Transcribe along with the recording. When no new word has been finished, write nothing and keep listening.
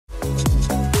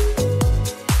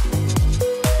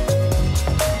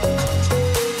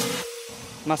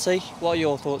Matty, what are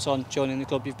your thoughts on joining the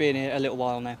club? You've been here a little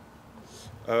while now.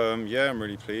 Yeah, I'm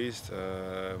really pleased.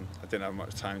 I didn't have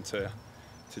much time to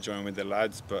join with the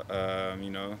lads, but you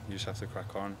know, you just have to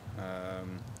crack on.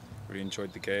 Really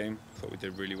enjoyed the game. Thought we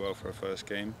did really well for our first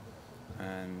game,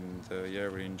 and yeah,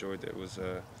 really enjoyed it. It was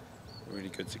really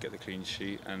good to get the clean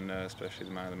sheet, and especially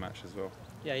the man of the match as well.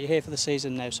 Yeah, you're here for the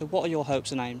season now, so what are your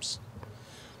hopes and aims?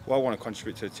 Well, I want to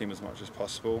contribute to the team as much as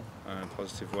possible in a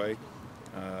positive way.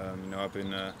 You know,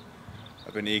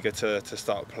 I've been eager to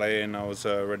start playing. I was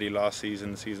ready last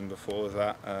season, the season before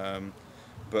that,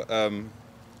 but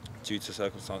due to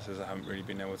circumstances, I haven't really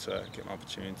been able to get my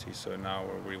opportunity. So now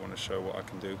I really want to show what I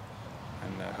can do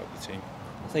and help the team.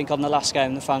 I think on the last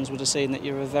game, the fans would have seen that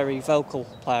you're a very vocal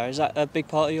player. Is that a big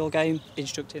part of your game,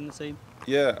 instructing the team?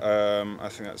 Yeah, I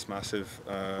think that's massive.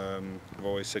 I've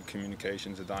always said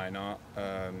communication's a dying art.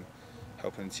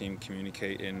 Helping the team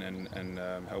communicating and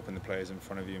helping the players in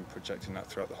front of you and projecting that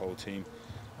throughout the whole team,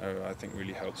 I think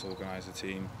really helps organise the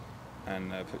team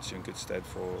and puts you in good stead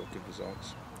for good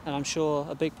results. And I'm sure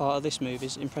a big part of this move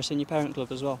is impressing your parent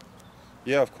club as well.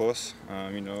 Yeah, of course.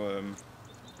 You know,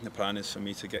 the plan is for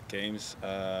me to get games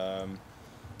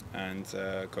and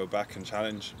go back and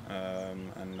challenge.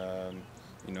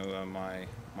 You know,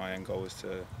 my end goal is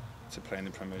to play in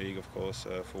the Premier League, of course,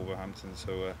 for Wolverhampton.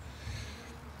 So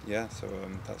yeah, so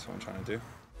that's what I'm trying to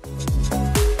do.